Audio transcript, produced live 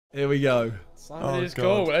Here we go. Simon is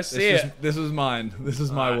cool. Let's see it. This was mine. This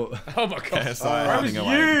is my. Oh my god. That was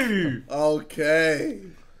you. Okay.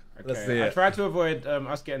 Let's see I it. tried to avoid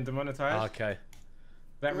us getting demonetized. Okay.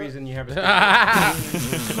 For that reason, you have a.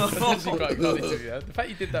 That's quite funny to you. The fact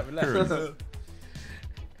you did that with letters.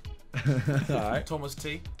 Alright. Thomas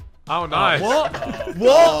T. Oh, nice. What?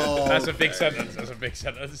 What? That's a big sentence. That's a big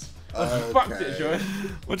sentence. Fucked it, Joy.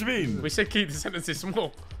 What do you mean? We said keep the sentences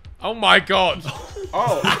small. Oh my god.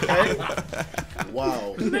 Oh, okay.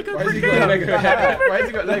 Wow. Why has he got Lego hair? Why has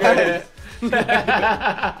he got Lego hair?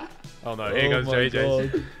 Oh no, here goes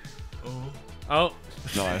JJ. Oh.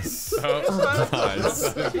 Nice. Oh.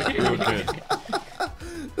 Nice. Real good.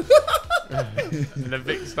 And then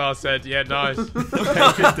Vic Star said, yeah, nice.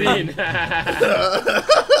 15.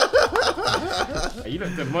 You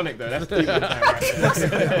look demonic though, that's deep time right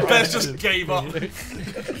there. Best just gave up.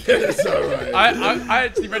 It's alright. I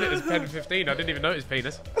actually read it as pen 15. I didn't even notice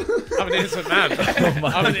penis. I'm an innocent man.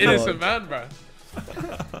 I'm an innocent man, bro.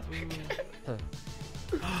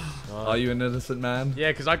 Are you an innocent man?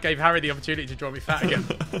 Yeah, because I gave Harry the opportunity to draw me fat again.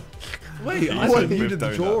 Wait, I thought you did the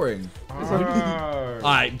donut. drawing. Oh.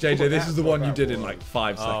 Alright, JJ, this is the one you did in like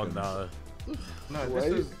 5 Oh seconds. no. No, this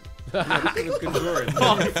is a good drawing.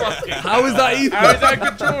 How is that even? How is that a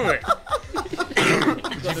good drawing?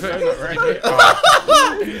 Got the donut right.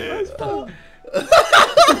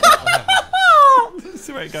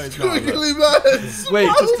 See where it goes now. Quickly, man. Wait,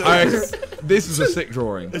 alright, this is a sick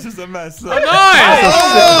drawing. It's just a mess. Oh, nice!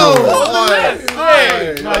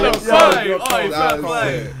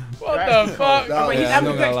 What the fuck? Wait, he's Yeah, I'm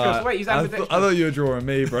not gonna ambidextrous. lie. Wait, he's I ambidextrous. thought you were drawing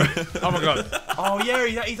me, bro. Oh my god. Oh yeah,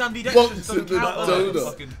 he's ambidextrous. Once in the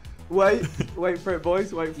donut. Wait for it,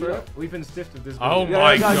 boys. Wait for it. We've been stiffed with this. Oh video.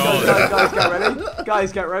 my guys, god. Guys, get ready.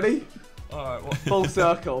 Guys, get ready. Alright, what? Full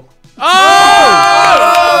circle. Oh!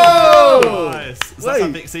 Nice. So that's how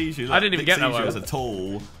Vic sees you. I didn't even get that Vic sees one. you as a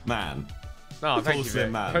tall man. No, thank you, slim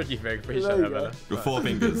Vic. man. Thank you, Vic. Appreciate There you that, go. brother. With 4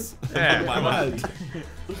 fingers. Yeah, My come on. man.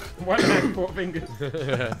 One man, 4 fingers.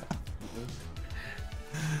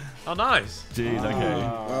 Oh, nice. Jeez, okay.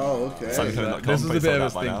 Oh, okay. Simon.com, This is a please bit of a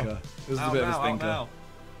sort that by now. stinker. This is a bit of a stinker.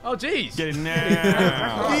 Oh, jeez. Get in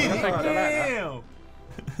now.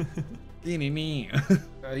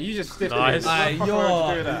 You just stiffed Nice. it. What the fuck am I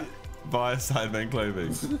to do with that? Buy Sidemen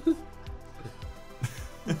clothing.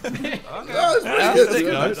 That's Yeah, pretty that's good.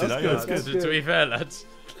 good, That's actually, good. that's good. To be fair, lads.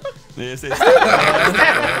 Yes, it's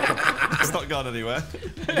not gone anywhere.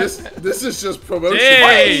 This is just promotion.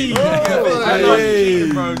 Hey! Hey!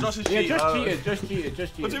 Bro, Josh is Yeah, cheating. just cheated.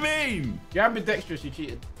 What do you mean? You're ambidextrous, you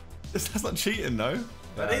cheated. That's not cheating, though.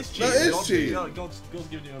 That is cheating. That is cheating. God's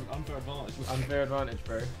giving you an unfair advantage. Unfair advantage,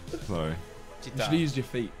 bro. Sorry. You should have used your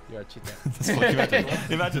feet. You're a cheater. That's what you imagine.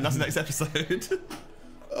 Imagine, that's the next episode.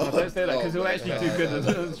 Oh, don't say that, because he'll actually do good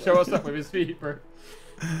and show us up with his feet, bro.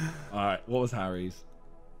 Alright, what was Harry's?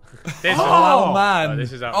 This Oh, man. Oh,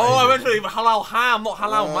 this is outrageous. Oh, I went for the halal ham, not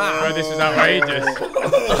halal man. Bro, this is outrageous.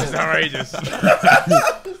 This is outrageous.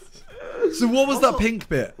 So what was that pink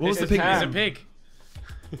bit? What was the This is pink ham. It's a bit?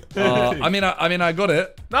 pig. I mean, I got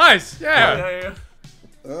it. Nice, yeah. Yeah.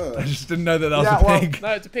 I just didn't know that that was Yeah, a well, pig. No,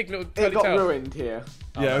 it's a pig little It curly got tail. ruined here.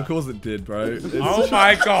 Yeah, of course it did, bro. It's Oh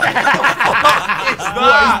my god.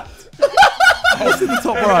 what's in the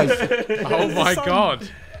top right? Oh my god.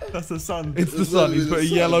 That's the sun. It's the sun. He's put a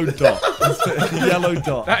yellow dot. He's put a yellow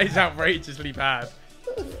dot. That is outrageously bad.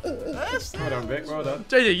 Well done, Vic, well done.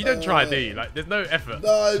 JJ, you don't try, do you? Like, there's no effort.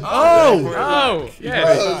 No, Oh, yeah.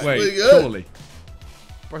 That's Wait, pretty good. surely.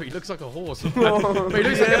 Bro, he looks like a horse. Bro, he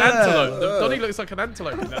looks like an antelope. Donnie looks like an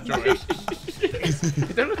antelope in that drawing. He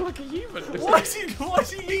don't look like a human. He looks Why like-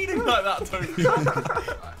 is he leaning like that, Toby?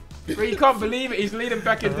 Bro, you can't believe it, he's leaning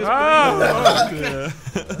back in this.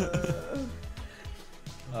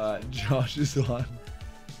 Oh, Josh's one.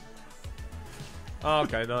 oh,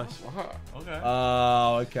 okay, nice. Okay.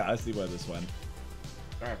 Oh, okay. I see where this went.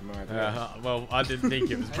 I have no idea. Well, I didn't think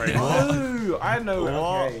it was brains. Oh, I know. What?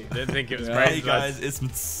 Okay. Didn't think it was Yeah. Hey brains. guys,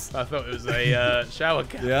 it's. I thought it was a shower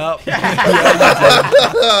cap. Yep.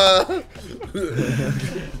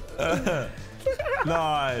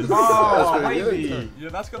 Nice. Oh, pretty good. baby. Yeah,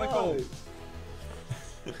 that's gonna go.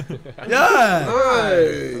 Yeah.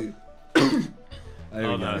 Hey. There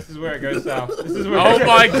Oh we no. go. This is where it goes south. This is where Oh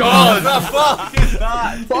my god! Fuck is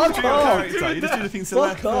that? Fuck character. You just do the things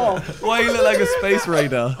Fuck select. off. Why you look like a space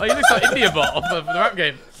raider? Oh, he looks like India Bot off of the rap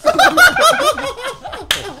game.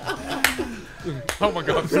 Oh my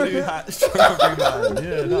god. Blue hat, strawberry man.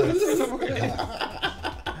 Yeah, nice.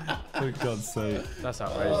 For God's sake. That's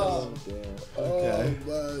outrageous. Oh,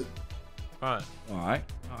 man. Right. All right.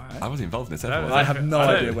 I wasn't involved in this ever. I have no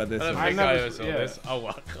I idea don't- where this I don't is. think I I never- saw yeah. this. Oh,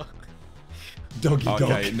 well. Doggy dog.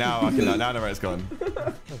 Okay, now I know where it's gone.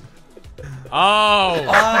 Oh!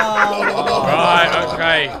 Right,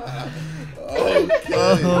 okay. Okay.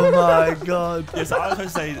 Oh my god. Yes, I was going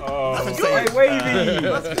to say. I was going Hey, to wavy.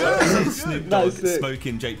 say Snoop Dogg That's it.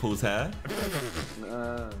 smoking Jake Paul's hair.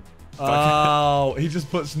 Oh, he just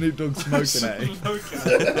put Snoop Dogg smoking it.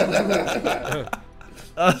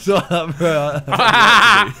 That's what I'm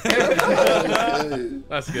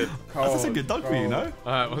That's good. That's a good dog for you, no?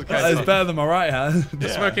 Alright, what's That going is on? better than my right hand. The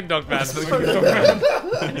smoking dog man. It's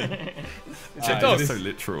Alright, so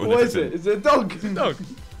literal. What is it? Is it a dog? Dog.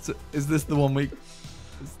 is this the one we...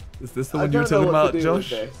 Is this the I one you were don't know talking what to about, do with Josh?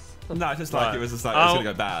 this. No, just like Right. it was just like Oh. it's gonna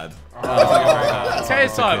go bad. Tell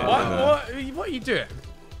us time. okay. What are you doing?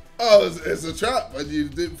 Oh, it's a trap, and you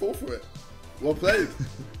didn't fall for it. Well played.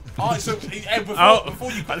 Oh, so before, Oh.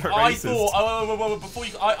 before you, That's I racist. thought, before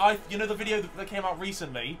you, you know the video that came out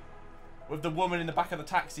recently with the woman in the back of the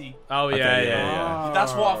taxi. Oh, yeah, Okay, yeah.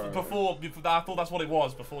 That's what I thought that's what it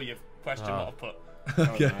was before you questioned what I put.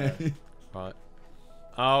 Okay. Right.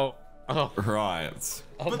 Oh. Oh. Right.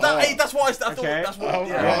 But that's what I thought. Okay. That's what.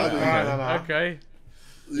 Yeah. No. Okay.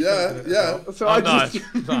 Yeah. So Oh, I nice. just.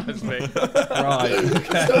 Nice, mate. Right.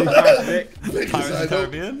 Fantastic. Because Pirates I of the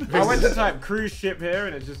don't. Caribbean. I went to type cruise ship here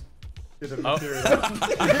and it just didn't materialize.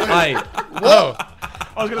 Hey, Oh.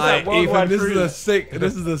 I was gonna hey, say worldwide Ethan, this cruise.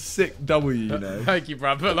 is a sick W, you know. Thank you,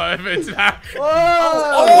 bro. Put like it's that.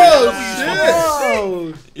 Oh,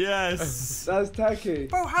 Oh, Yes. that's tacky.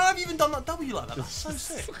 Bro, how have you even done that W like that? That's so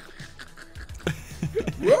sick. shit.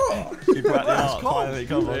 Raw. He brought the art. Finally,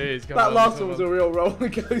 come on. Please, come That on, last come one was on. a real roller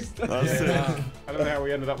coaster. That's it. I don't know how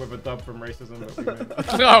we ended up with a dub from racism, but we did.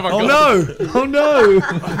 Oh my Oh god. no! Oh no!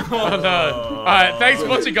 Oh no. Alright, thanks for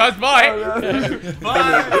watching, guys. Bye.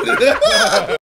 Bye.